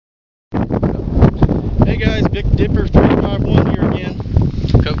Hey guys, Big Dipper 351 here again.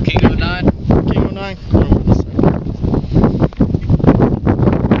 Coke King 09. King 09.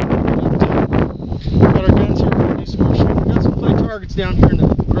 Got our guns here. We're going to do some more shooting. We got some clay targets down here in the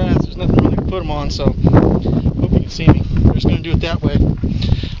grass. There's nothing really to put them on, so hope you can see me. We're just going to do it that way.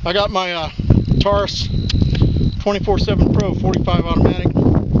 I got my Taurus 24/7 Pro 45 automatic.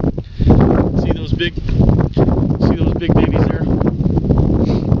 See those big babies there?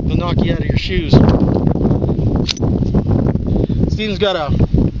 They'll knock you out of your shoes. Steven's got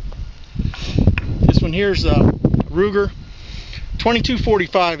this one here's a Ruger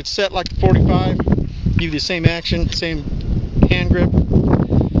 22/45. It's set like the 45. Give you the same action, same hand grip.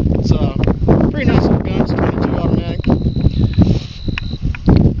 It's a pretty nice little gun. It's 22 automatic.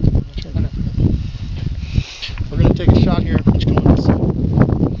 We're gonna take a shot here. Just come on this side.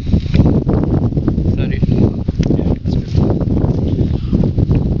 Yeah, that's good.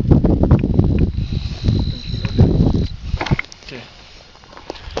 Okay.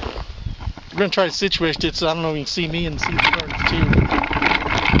 We're gonna try to situate it so I don't know if you can see me and see the targets too.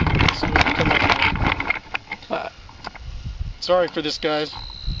 So we can come up. Sorry for this, guys.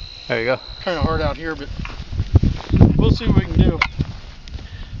 There you go. Kind of hard out here, but we'll see what we can do.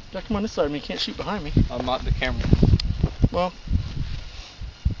 Now come on this side of me. You can't shoot behind me. I'm not the camera. Well,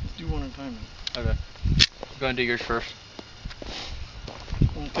 let's do one at a time then. Okay. Go and do yours first.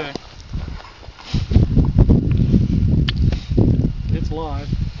 Okay. It's live.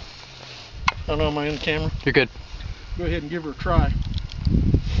 I don't know, am I in the camera? You're good. Go ahead and give her a try.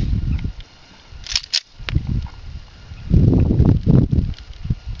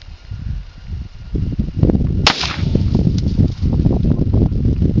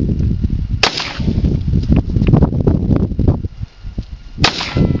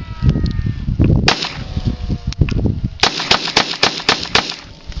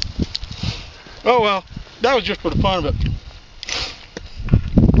 Oh well, that was just for the fun of it.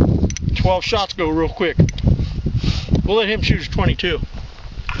 12 shots go real quick. We'll let him shoot his 22.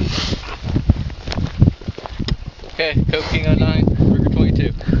 Okay, Coke King 09, Ruger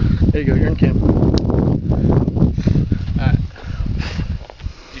 22. There you go, you're in camp. Alright.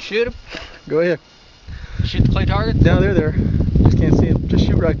 Did you shoot him? Go ahead. Shoot the clay target? No, they're there. Just can't see them. Just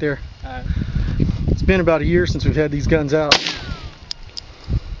shoot right there. Alright. It's been about a year since we've had these guns out.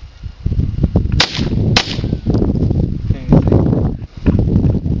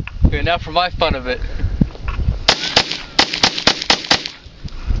 Okay, now for my fun of it.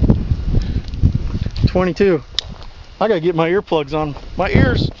 .22. I gotta get my earplugs on. My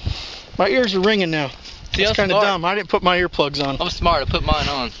ears are ringing now. See, that's kind of dumb. I didn't put my earplugs on. I'm smart. I put mine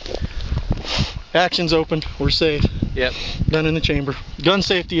on. Action's open. We're safe. Yep. Gun in the chamber. Gun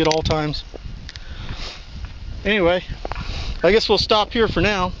safety at all times. Anyway, I guess we'll stop here for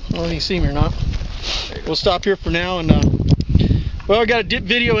now. I don't know if you see me or not. We'll stop here for now, and well, I got a dip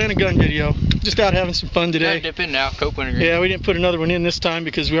video and a gun video. Just out having some fun today. Dip in now, Coke Wintergreen. Yeah, we didn't put another one in this time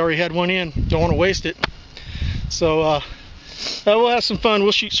because we already had one in. Don't want to waste it. So we'll have some fun.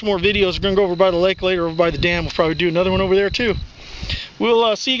 We'll shoot some more videos. We're gonna go over by the lake later, over by the dam. We'll probably do another one over there too.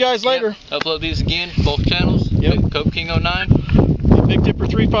 We'll see you guys later. Yep. Upload these again, both channels. Yep. Coke King 09. Big Dipper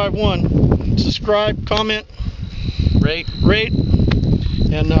 351. Subscribe, comment, rate,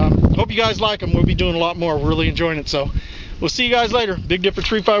 and hope you guys like them. We'll be doing a lot more. We're really enjoying it. So we'll see you guys later. Big Dipper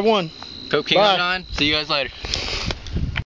 351. Coke King 09. See you guys later.